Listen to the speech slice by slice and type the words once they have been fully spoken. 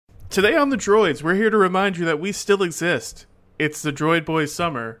Today on the Droids, we're here to remind you that we still exist. It's the Droid Boys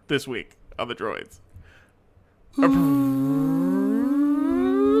Summer this week on the Droids.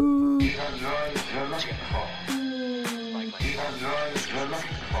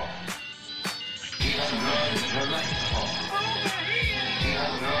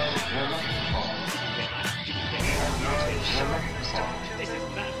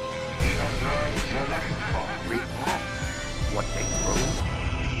 What they throw.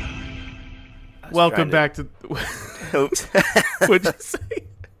 Welcome back to... Oops. What'd you say?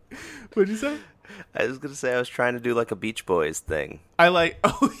 What'd you say? I was gonna say I was trying to do like a Beach Boys thing. I like...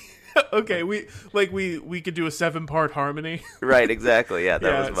 Oh, okay. We could do a 7-part harmony. Right, exactly. Yeah,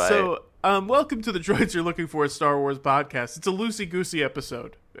 that was my... So, welcome to the Droids You're Looking For, a Star Wars podcast. It's a loosey-goosey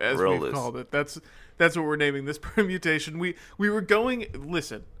episode, as Real we've loose. called it. That's what we're naming this permutation. We were going...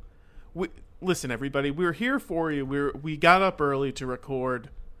 Listen, everybody. We were here for you. We got up early to record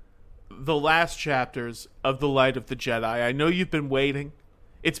the last chapters of The Light of the Jedi. I know you've been waiting.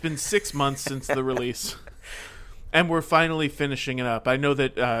 It's been 6 months since the release. And we're finally finishing it up. I know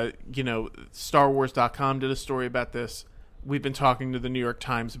that, StarWars.com did a story about this. We've been talking to the New York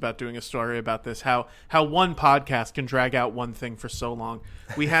Times about doing a story about this, how one podcast can drag out one thing for so long.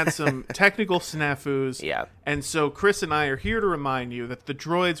 We had some technical snafus. Yeah. And so Chris and I are here to remind you that the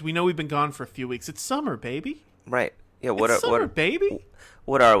Droids, we know we've been gone for a few weeks. It's summer, baby. Right. Yeah. Baby.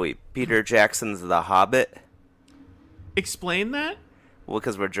 What are we? Peter Jackson's The Hobbit? Explain that? Well,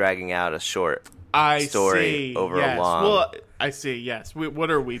 because we're dragging out a short story story over yes. a long... Well, I see, yes. What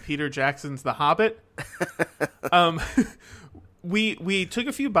are we, Peter Jackson's The Hobbit? We took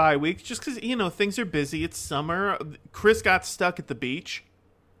a few bye weeks just because, things are busy. It's summer. Chris got stuck at the beach.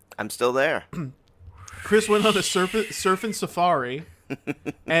 I'm still there. Chris went on a surfing safari,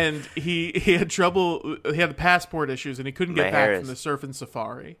 and he had trouble. He had passport issues, and he couldn't get back from the surfing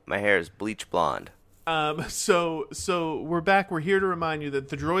safari. My hair is bleach blonde. So we're back. We're here to remind you that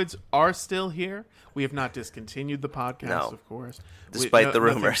the Droids are still here. We have not discontinued the podcast, of course. Despite the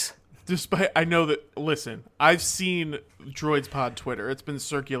rumors. I know that, listen, I've seen Droidspod Twitter. It's been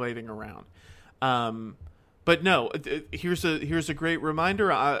circulating around. But no, here's a great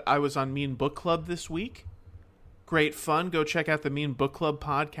reminder. I was on Mean Book Club this week. Great fun. Go check out the Mean Book Club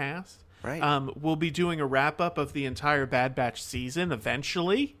podcast. Right. We'll be doing a wrap-up of the entire Bad Batch season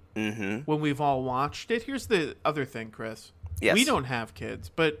eventually. Mm-hmm. When we've all watched it. Here's the other thing, Chris. Yes. We don't have kids,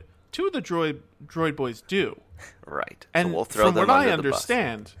 but 2 of the Droid Boys do. Right. And so we'll throw from them what under I the bus.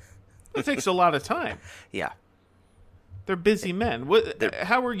 understand, it takes a lot of time. Yeah. They're busy men.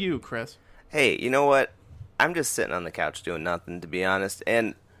 How are you, Chris? Hey, you know what? I'm just sitting on the couch doing nothing, to be honest.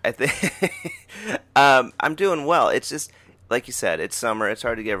 And I think I'm doing well. It's just, like you said, it's summer. It's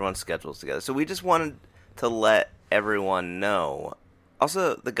hard to get everyone's schedules together. So we just wanted to let everyone know.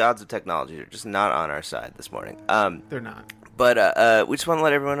 Also, the gods of technology are just not on our side this morning. They're not. But we just want to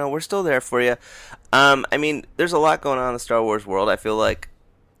let everyone know we're still there for you. I mean, there's a lot going on in the Star Wars world. I feel like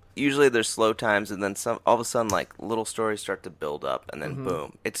usually there's slow times, and then all of a sudden, like, little stories start to build up, and then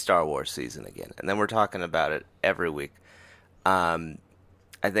boom, it's Star Wars season again. And then we're talking about it every week. I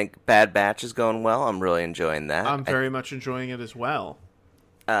think Bad Batch is going well. I'm really enjoying that. I'm very much enjoying it as well.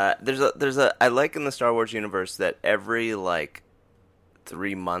 I like in the Star Wars universe that every,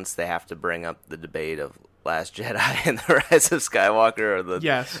 3 months they have to bring up the debate of Last Jedi and the Rise of Skywalker, or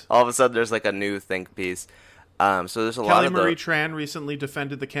yes. All of a sudden there's a new think piece. So there's a lot of Kelly Marie Tran recently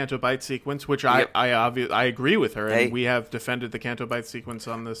defended the Canto Bight sequence, which I agree with her, and we have defended the Canto Bight sequence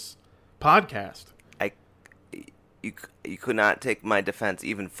on this podcast. You could not take my defense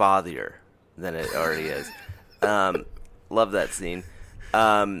even fathier than it already is. Love that scene.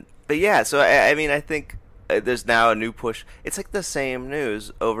 But yeah, so I mean, I think there's now a new push. It's like the same news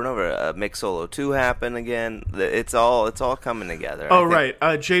over and over. Mix Solo 2 happened again. It's all coming together. Oh, right.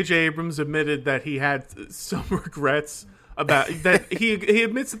 J.J. Abrams admitted that he had some regrets about that. He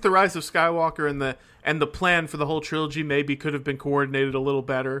admits that the Rise of Skywalker and the plan for the whole trilogy maybe could have been coordinated a little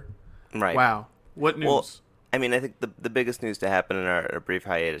better. Right. Wow. What news? Well, I mean, I think the biggest news to happen in our brief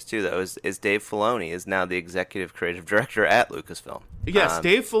hiatus, too, though, is Dave Filoni is now the executive creative director at Lucasfilm. Yes,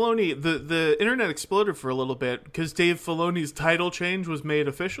 Dave Filoni, the internet exploded for a little bit because Dave Filoni's title change was made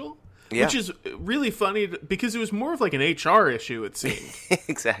official. Yeah. Which is really funny because it was more of like an HR issue, it seemed.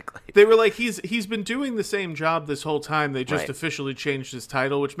 Exactly. They were like, he's been doing the same job this whole time. They just officially changed his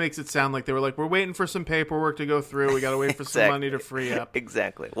title, which makes it sound like they were like, we're waiting for some paperwork to go through. We got to wait for some money to free up.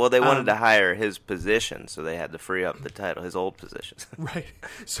 Exactly. Well, they wanted to hire his position, so they had to free up the title, his old position. Right.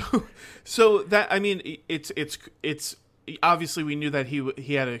 So that, I mean, it's obviously we knew that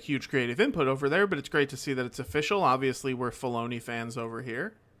he had a huge creative input over there, but it's great to see that it's official. Obviously, we're Filoni fans over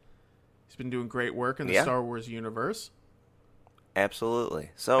here. He's been doing great work in the Yeah. Star Wars universe.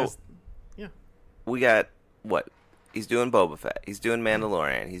 Absolutely. So, Yeah. we got, what? He's doing Boba Fett. He's doing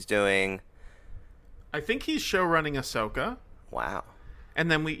Mandalorian. He's doing... I think he's show running Ahsoka. Wow.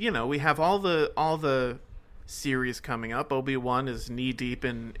 And then we have all the series coming up. Obi-Wan is knee deep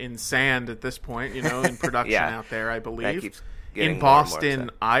in sand at this point, in production Yeah. out there, I That believe. keeps getting In more and more Boston,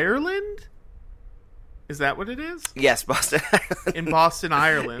 exciting. Ireland? Is that what it is? Yes, Boston. In Boston,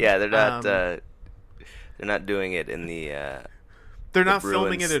 Ireland. Yeah, they're not doing it in the they're not Bruins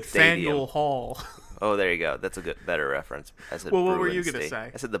filming it at Stadium. Faneuil Hall. Oh, there you go. That's a better reference. I said Well, what were Bruins you gonna Stadium.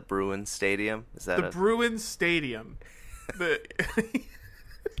 say? I said the Bruins Stadium. Is that The Bruins Stadium.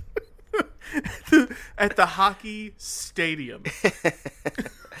 At the hockey stadium.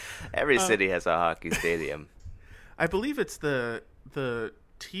 Every city has a hockey stadium. I believe it's the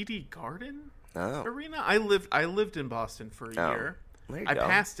TD Garden Oh, Arena. I lived in Boston for a year. there you I go.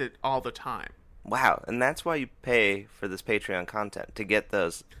 passed it all the time. Wow, and that's why you pay for this Patreon content to get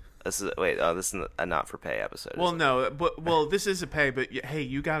those. This is a not for pay episode. Well, is it? no, but this is a pay. But hey,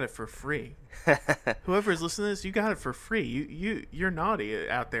 you got it for free. Whoever's listening to this, you got it for free. You're naughty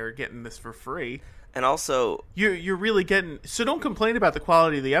out there getting this for free. And also, You're really getting. So don't complain about the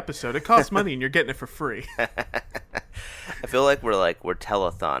quality of the episode. It costs money, and you're getting it for free. I feel like we're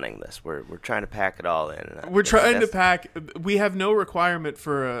telethoning this. We're trying to pack it all in. We're trying to pack. We have no requirement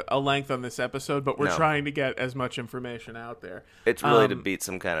for a length on this episode, but we're No. trying to get as much information out there. It's really to beat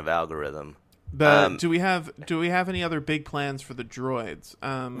some kind of algorithm. But do we have any other big plans for the droids?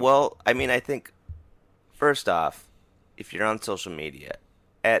 Well, I mean, I think first off, if you're on social media,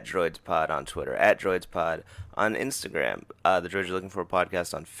 at Droidspod on Twitter, at Droidspod on Instagram, the Droids You're Looking For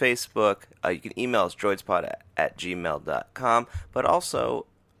podcast on Facebook. You can email us droidspod at gmail.com. But also,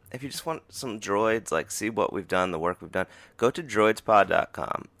 if you just want some droids, like see what we've done, the work we've done, go to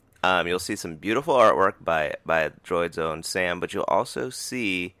droidspod.com. You'll see some beautiful artwork by Droid's own Sam, but you'll also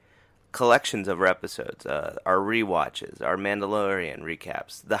see collections of our episodes, our rewatches, our Mandalorian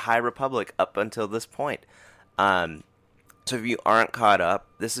recaps, the High Republic up until this point. So if you aren't caught up,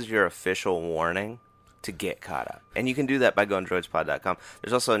 this is your official warning to get caught up. And you can do that by going to droidspod.com.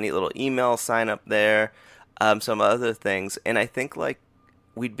 There's also a neat little email sign up there, some other things. And I think,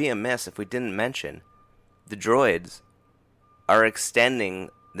 we'd be amiss if we didn't mention the droids are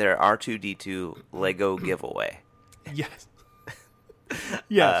extending their R2-D2 Lego giveaway. Yes.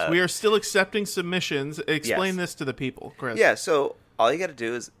 Yes, we are still accepting submissions. Explain Yes. this to the people, Chris. Yeah, so all you got to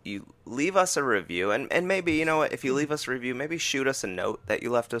do is you leave us a review, and maybe, you know what, if you leave us a review, maybe shoot us a note that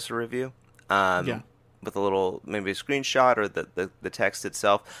you left us a review. Yeah. With a little, maybe a screenshot or the text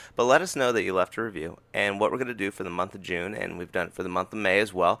itself. But let us know that you left a review. And what we're going to do for the month of June, and we've done it for the month of May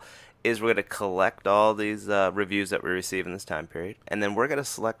as well, is we're going to collect all these reviews that we receive in this time period. And then we're going to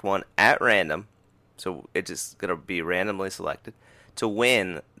select one at random. So it's just going to be randomly selected to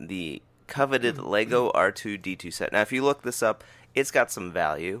win the coveted Lego R2-D2 set. Now, if you look this up, it's got some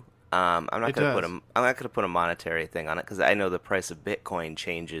value. I'm not going to put a monetary thing on it because I know the price of Bitcoin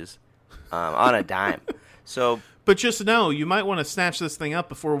changes on a dime. So, But just know, you might want to snatch this thing up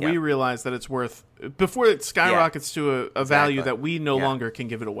before we realize that it's before it skyrockets to a value that we no longer can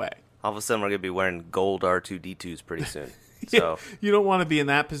give it away. all of a sudden, we're going to be wearing gold R2-D2s pretty soon. So You don't want to be in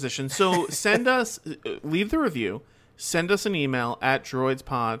that position. So send us, leave the review, send us an email at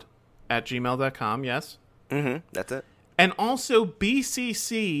droidspod@gmail.com, yes? that's it. And also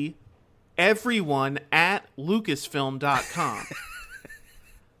BCC everyone at lucasfilm.com.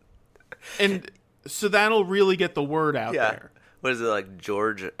 And so that'll really get the word out there. What is it, like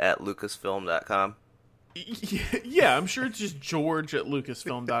George at lucasfilm.com? Yeah, I'm sure it's just George at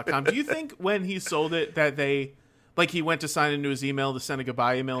lucasfilm.com. Do you think when he sold it that he went to sign into his email to send a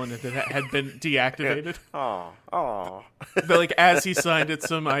goodbye email and it had been deactivated? Oh. But as he signed it,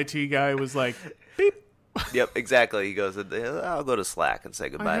 some IT guy was like, beep. Yep, exactly. He goes, I'll go to Slack and say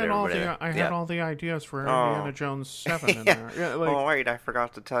goodbye to everybody. I had all the ideas for Indiana Jones 7 in there. Yeah, wait, I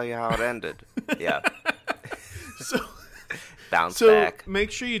forgot to tell you how it ended. Yeah. So Bounce back.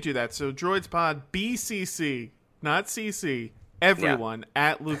 make sure you do that. So Droidspod, BCC, not CC, everyone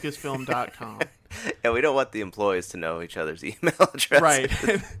at lucasfilm.com. Yeah, we don't want the employees to know each other's email addresses.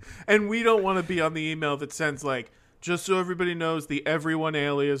 Right. And we don't want to be on the email that sends just so everybody knows, the everyone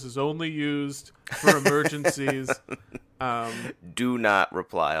alias is only used for emergencies. Do not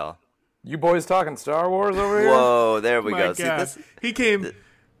reply all. You boys talking Star Wars over here? Whoa, there we My go. God. See, He came.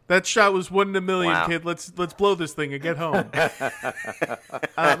 That shot was 1 in a million, Wow. kid. Let's blow this thing and get home.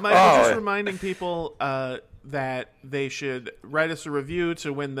 Michael, just reminding people, that they should write us a review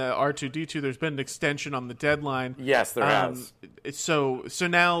to win the R2-D2. There's been an extension on the deadline. Yes, there has. So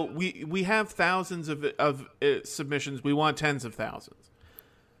now we have thousands of submissions. We want tens of thousands.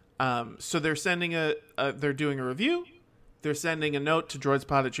 So they're sending they're doing a review. They're sending a note to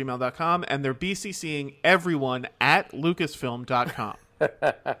droidspod@gmail.com, and they're BCCing everyone at lucasfilm.com.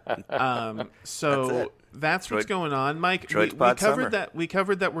 So that's what's going on, Mike. We covered that. We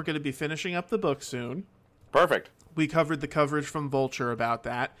covered that we're going to be finishing up the book soon. Perfect. We covered the coverage from Vulture about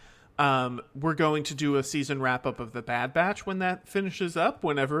that. We're going to do a season wrap up of the Bad Batch when that finishes up.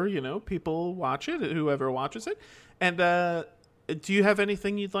 Whenever people watch it, whoever watches it. And do you have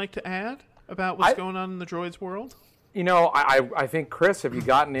anything you'd like to add about what's going on in the Droids world? I think, Chris, have you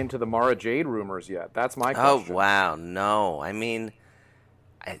gotten into the Mara Jade rumors yet? That's my question. Oh, wow. No. I mean,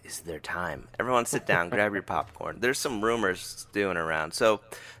 is there time? Everyone sit down, grab your popcorn. There's some rumors stewing around. So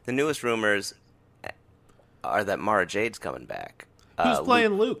the newest rumors are that Mara Jade's coming back. Who's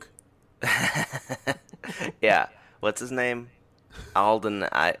playing Luke? Yeah. What's his name? Alden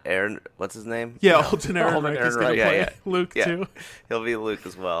Aaron. What's his name? Yeah, Alden Ehrenreich is going to play Luke too. He'll be Luke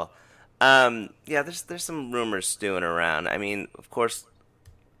as well. There's some rumors stewing around. I mean, of course,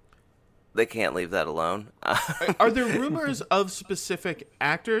 they can't leave that alone. Are there rumors of specific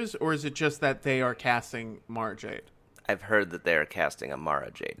actors, or is it just that they are casting Mara Jade? I've heard that they're casting a Mara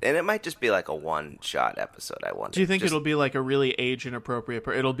Jade, and it might just be like a one-shot episode. I wonder. Do you think it'll be like a really age-inappropriate?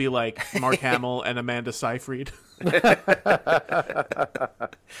 It'll be like Mark Hamill and Amanda Seyfried.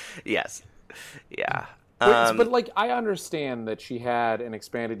 Yes. Yeah. But I understand that she had an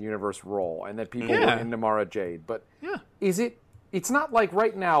expanded universe role and that people were into Mara Jade, but it's not like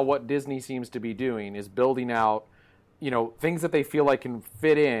right now what Disney seems to be doing is building out, things that they feel like can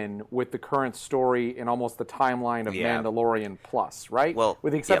fit in with the current story in almost the timeline of Mandalorian Plus, right? Well,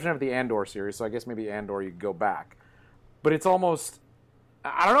 with the exception of the Andor series, so I guess maybe Andor you could go back. But it's almost,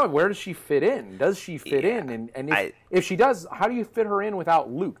 I don't know, where does she fit in? Does she fit in? And if she does, how do you fit her in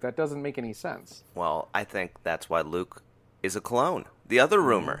without Luke? That doesn't make any sense. Well, I think that's why Luke is a clone. The other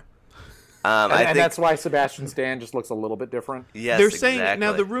rumor. And that's why Sebastian Stan just looks a little bit different? Yes, they're saying,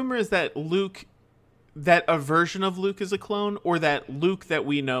 now the rumor is that that a version of Luke is a clone, or that Luke that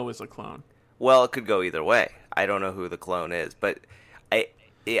we know is a clone? Well, it could go either way. I don't know who the clone is, but I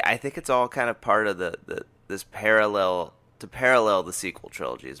think it's all kind of part of this parallel the sequel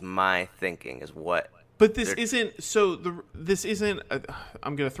trilogy is my thinking is what. But this isn't. So this isn't.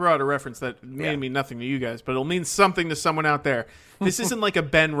 I'm going to throw out a reference that may mean nothing to you guys, but it'll mean something to someone out there. This isn't like a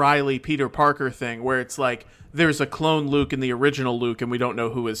Ben Reilly, Peter Parker thing where it's like there's a clone Luke and the original Luke, and we don't know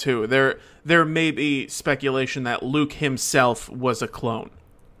who is who. There may be speculation that Luke himself was a clone.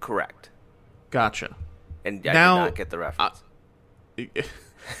 Correct. Gotcha. And I did not get the reference.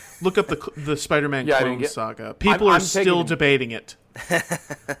 Look up the Spider-Man clone saga. People are still debating it.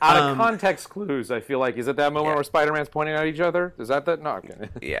 Out of context clues, I feel like. Is it that moment where Spider-Man's pointing at each other? Is that? No, okay.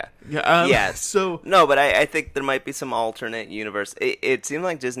 Yeah. Yes. So no, but I think there might be some alternate universe. It seemed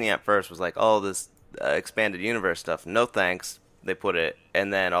like Disney at first was like, oh, this expanded universe stuff. No thanks. They put it,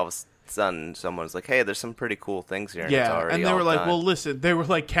 and then all of a sudden, someone's like, hey, there's some pretty cool things here. And it's already and they were like, done. well, listen, they were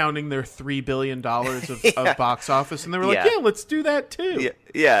like counting their $3 billion of box office, and they were like, yeah, let's do that too.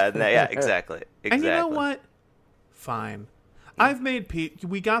 Yeah, exactly. And you know what? Fine. I've made peace.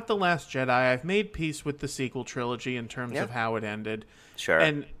 We got The Last Jedi. I've made peace with the sequel trilogy in terms of how it ended. Sure.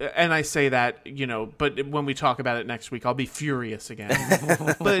 And I say that, but when we talk about it next week, I'll be furious again.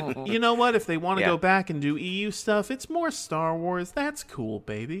 But you know what? If they want to go back and do EU stuff, it's more Star Wars. That's cool,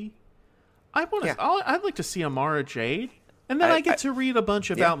 baby. I'd like to see a Mara Jade. And then I get to read a bunch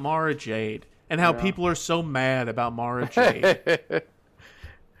about Mara Jade and how people are so mad about Mara Jade.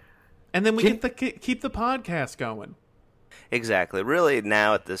 And then we get to keep the podcast going. Exactly. Really,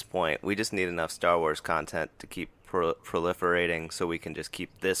 now at this point, we just need enough Star Wars content to keep proliferating so we can just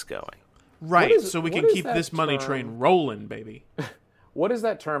keep this going. Right, so we can keep this money train rolling, baby. What is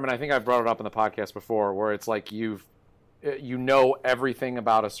that term? And I think I've brought it up in the podcast before, where it's like you know everything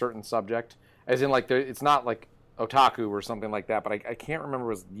about a certain subject. As in, like, it's not like otaku or something like that, but I can't remember.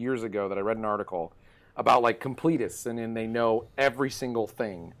 It was years ago that I read an article about, like, completists, and then they know every single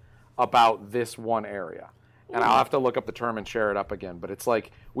thing about this one area. And I'll have to look up the term and share it up again. But it's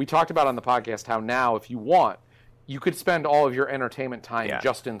like, we talked about on the podcast how now, if you want, you could spend all of your entertainment time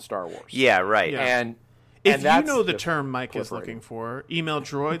just in Star Wars. Yeah, right. Yeah. And if you know the term Mike is looking for, email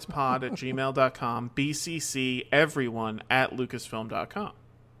droidspod@gmail.com, BCC everyone at lucasfilm.com.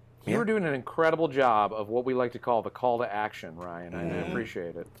 You were doing an incredible job of what we like to call the call to action, Ryan. I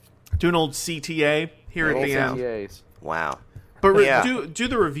appreciate it. Do an old CTA here at the end. CTAs. Wow. But Yeah. do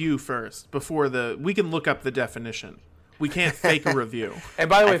the review first before we can look up the definition. We can't fake a review. And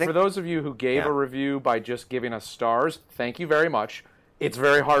by the way, think- for those of you who gave Yeah. a review by just giving us stars, thank you very much. It's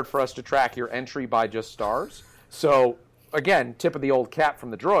very hard for us to track your entry by just stars. So, again, tip of the old cap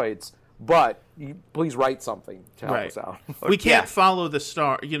from the droids, but please write something to help us out. We can't follow the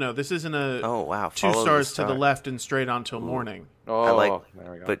star. This isn't a Oh, wow. 2 Follow the stars to star. the left and straight on till morning. Oh, I like,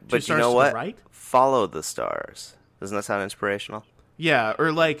 there we go. but 2 you stars know to what? the right? Follow the stars. Doesn't that sound inspirational? Yeah,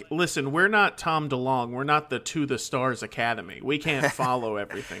 or like, listen, we're not Tom DeLonge. We're not the To the Stars Academy. We can't follow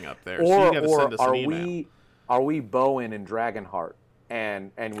everything up there. So you got to send us an email. Are we Bowen and Dragonheart?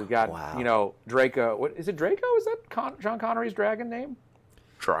 And we got, Wow. Draco. What is it, Draco? Is that Sean Connery's dragon name?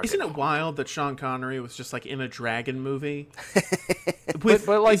 Isn't it wild that Sean Connery was just like in a dragon movie? But,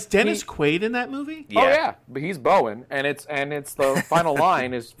 like, is Dennis Quaid in that movie? Yeah. Oh yeah, but he's Bowen, and it's the final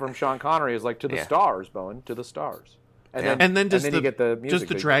line is from Sean Connery is like to the stars, Bowen, to the stars. And then does you get the music. does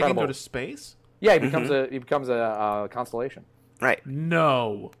the dragon incredible. go to space? Yeah, he becomes a constellation. Right.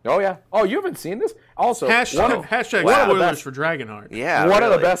 No. Oh yeah. Oh, you haven't seen this? Also, Hashtag one of the spoilers best- for Dragonheart. Yeah. one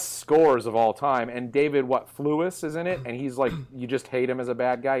of the really. best scores of all time, and David Flewis is in it, and he's like you just hate him as a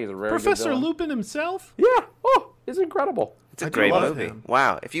bad guy. He's a very good Professor villain. Lupin himself? Yeah. Oh, it's incredible. It's a I do great love movie. him.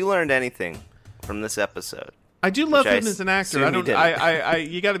 Wow. If you learned anything from this episode, I do love Which I him as an actor. assume I you don't. didn't. I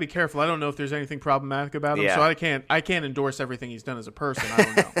you got to be careful. I don't know if there's anything problematic about him, Yeah. so I can't endorse everything he's done as a person. I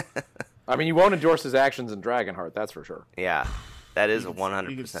don't know. I mean, you won't endorse his actions in Dragonheart, that's for sure. yeah, that is 100%.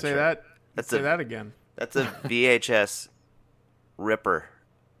 You could say sure. that. That's say a- that again. That's a VHS ripper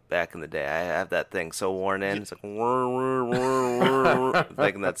back in the day. I have that thing so worn in. It's like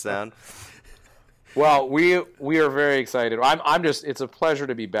making that sound. Well, we are very excited. I'm just. It's a pleasure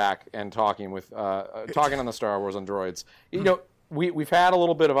to be back and talking on the Star Wars on Droids. You know, we've had a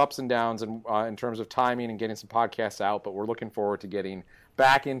little bit of ups and downs in terms of timing and getting some podcasts out, but we're looking forward to getting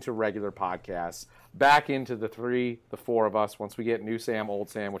back into regular podcasts, back into the 4 of us once we get new Sam, old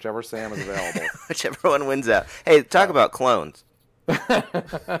Sam, whichever Sam is available. Whichever one wins out. Hey, talk about clones.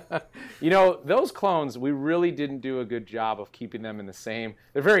 You know, those clones, we really didn't do a good job of keeping them in the same.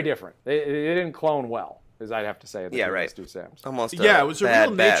 They're very different. They didn't clone well, as I'd have to say. Yeah, right. Two Sams. Almost. Yeah, it was a bad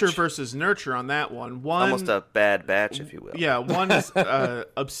real batch. nature versus nurture on that one. Almost a bad batch, if you will. Yeah, one is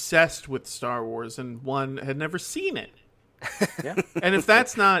obsessed with Star Wars, and one had never seen it. Yeah. And if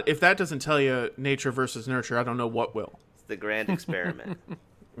that doesn't tell you nature versus nurture, I don't know what will. It's the grand experiment.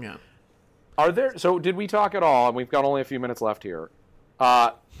 Yeah. So did we talk at all, and we've got only a few minutes left here,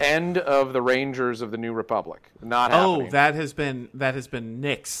 end of the Rangers of the New Republic? Not happening. Oh, that has been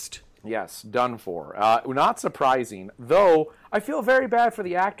nixed. Yes, done for. Not surprising, though I feel very bad for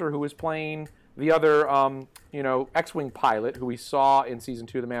the actor who was playing the other, X-Wing pilot who we saw in Season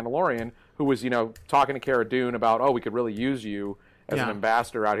 2 of The Mandalorian, who was, talking to Cara Dune about, we could really use you as an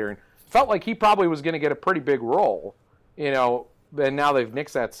ambassador out here. And felt like he probably was going to get a pretty big role, and now they've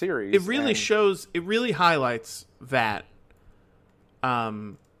nixed that series. It really highlights that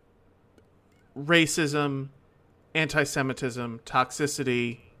racism, anti-Semitism,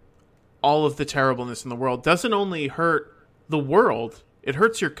 toxicity, all of the terribleness in the world doesn't only hurt the world, it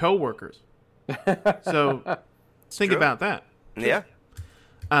hurts your coworkers. So think true. about that. Yeah.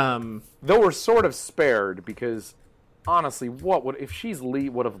 Though we're sort of spared because, honestly, if she's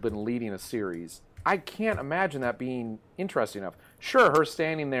would have been leading a series? I can't imagine that being interesting enough. Sure, her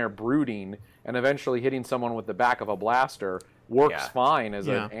standing there brooding and eventually hitting someone with the back of a blaster works fine as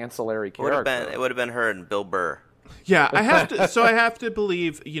an ancillary character. It would have been her and Bill Burr. Yeah, I have to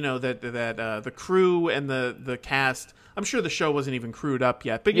believe, that the crew and the cast. I'm sure the show wasn't even crewed up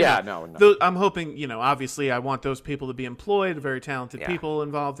yet, but no. I'm hoping, obviously, I want those people to be employed, very talented people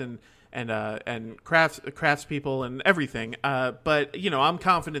involved, and craftspeople and everything. But I'm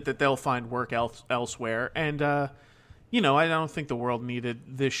confident that they'll find work elsewhere, and I don't think the world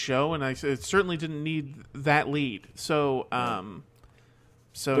needed this show, and it certainly didn't need that lead. So.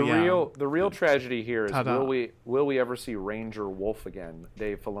 The real tragedy here is Ta-da. will we ever see Ranger Wolf again,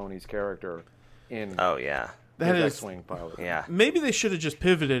 Dave Filoni's character in Oh yeah. That his is X-Wing pilot? Yeah. Maybe they should have just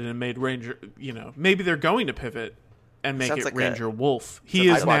pivoted and made Ranger. Maybe they're going to pivot and make Sounds it like Ranger Wolf. He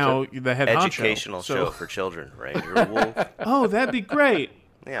is now the head honcho. Educational So- show for children, Ranger Wolf. Oh, that'd be great.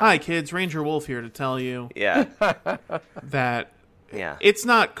 Yeah. Hi, kids. Ranger Wolf here to tell you Yeah. that Yeah. it's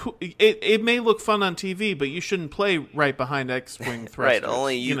not. It may look fun on TV, but you shouldn't play right behind X-wing thrusters. Right.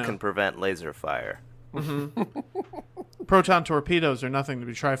 Only you can prevent laser fire. Proton torpedoes are nothing to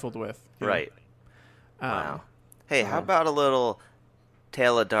be trifled with. Right. Wow. Hey, how about a little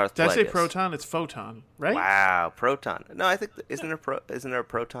Tale of Darth Did I say Plagueis? proton? It's photon, right? Wow, proton. No, I think isn't there a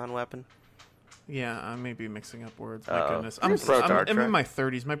proton weapon? Yeah, I may be mixing up words. My Uh-oh. goodness. I'm in my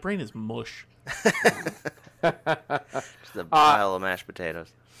 30s. My brain is mush. Just a pile of mashed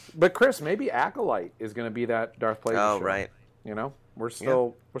potatoes. But Chris, maybe Acolyte is going to be that Darth Plagueis Oh, show. right. You know, we're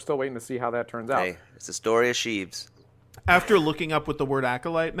still waiting to see how that turns out. Hey, it's the story of Sheeves. After looking up what the word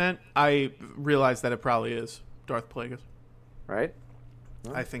acolyte meant, I realized that it probably is Darth Plagueis. Right?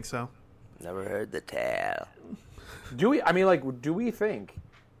 I think so. Never heard the tale. Do we think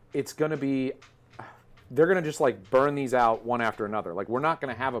it's going to be... They're going to just, like, burn these out one after another. Like, we're not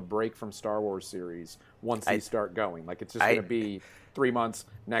going to have a break from Star Wars series once these start going. Like, it's just going to be 3 months,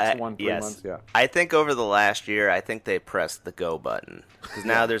 next one, 3 months. Yeah. I think over the last year, I think they pressed the go button. Because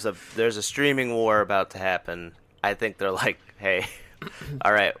now there's a streaming war about to happen. I think they're like, hey,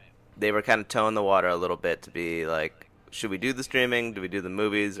 all right. They were kind of towing the water a little bit to be like, should we do the streaming? Do we do the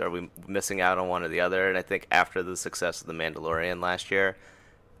movies? Are we missing out on one or the other? And I think after the success of The Mandalorian last year,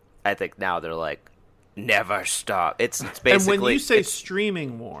 I think now they're like, never stop. It's basically... And when you say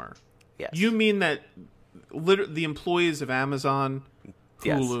streaming war, yes. you mean that the employees of Amazon,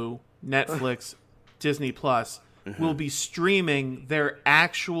 Hulu, Netflix, Disney Plus will be streaming their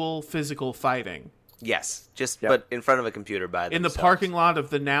actual physical fighting. Yes, but in front of a computer by themselves. In the parking lot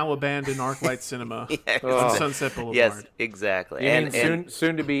of the now abandoned ArcLight Cinema on Sunset Boulevard. Yes, exactly. And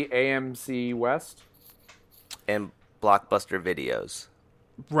soon to be AMC West? And Blockbuster Videos.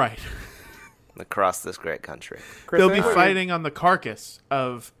 Right. Across this great country. Chris, They'll be fighting on the carcass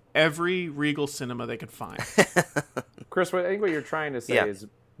of every Regal cinema they could find. Chris, I think what you're trying to say is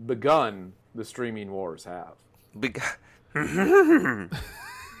begun the streaming wars have.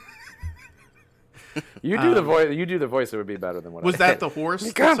 You do the voice. You do the voice. It would be better than what. Was that the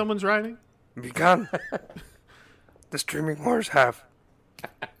horse that someone's riding? Begun. The streaming wars have.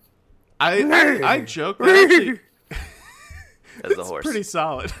 I joke. But actually, As the horse. pretty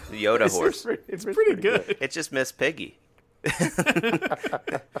solid. The Yoda horse. It's pretty good. It's just Miss Piggy.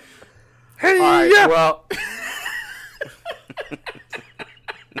 Hey, all right, well,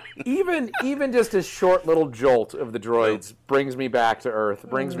 even just a short little jolt of the droids brings me back to Earth,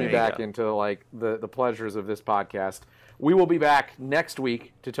 brings me back into like the pleasures of this podcast. We will be back next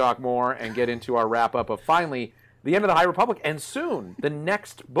week to talk more and get into our wrap up of finally the end of the High Republic, and soon the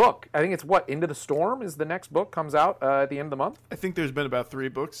next book. I think it's Into the Storm is the next book, comes out at the end of the month. I think there's been about 3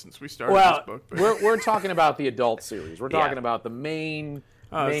 books since we started this book. But... we're talking about the adult series. We're talking about the main.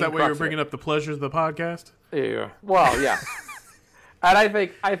 Is that why you're bringing up the pleasures of the podcast? Yeah. Well, yeah. And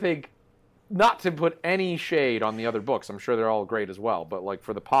I think not to put any shade on the other books. I'm sure they're all great as well. But like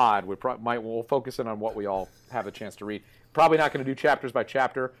for the pod, we'll focus in on what we all have a chance to read. Probably not going to do chapters by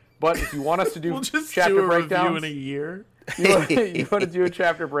chapter. But if you want us to do we'll just chapter do a breakdowns review in a year, you want to do a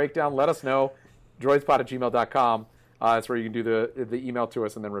chapter breakdown, let us know. Droidspod@gmail.com. That's where you can do the email to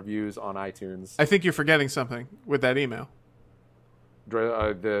us and then reviews on iTunes. I think you're forgetting something with that email.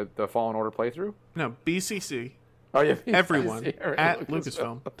 The Fallen Order playthrough? No, BCC. Oh, yeah. Everyone at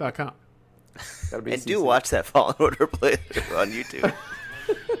Lucasfilm.com. And do watch that Fallen Order playthrough on YouTube.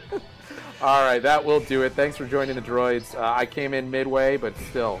 All right, that will do it. Thanks for joining the Droids. I came in midway, but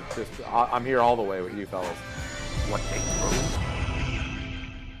still, I'm here all the way with you fellas. What they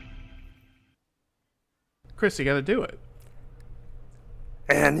Chris, you got to do it.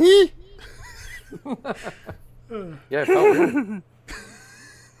 And he. Yeah, it felt weird.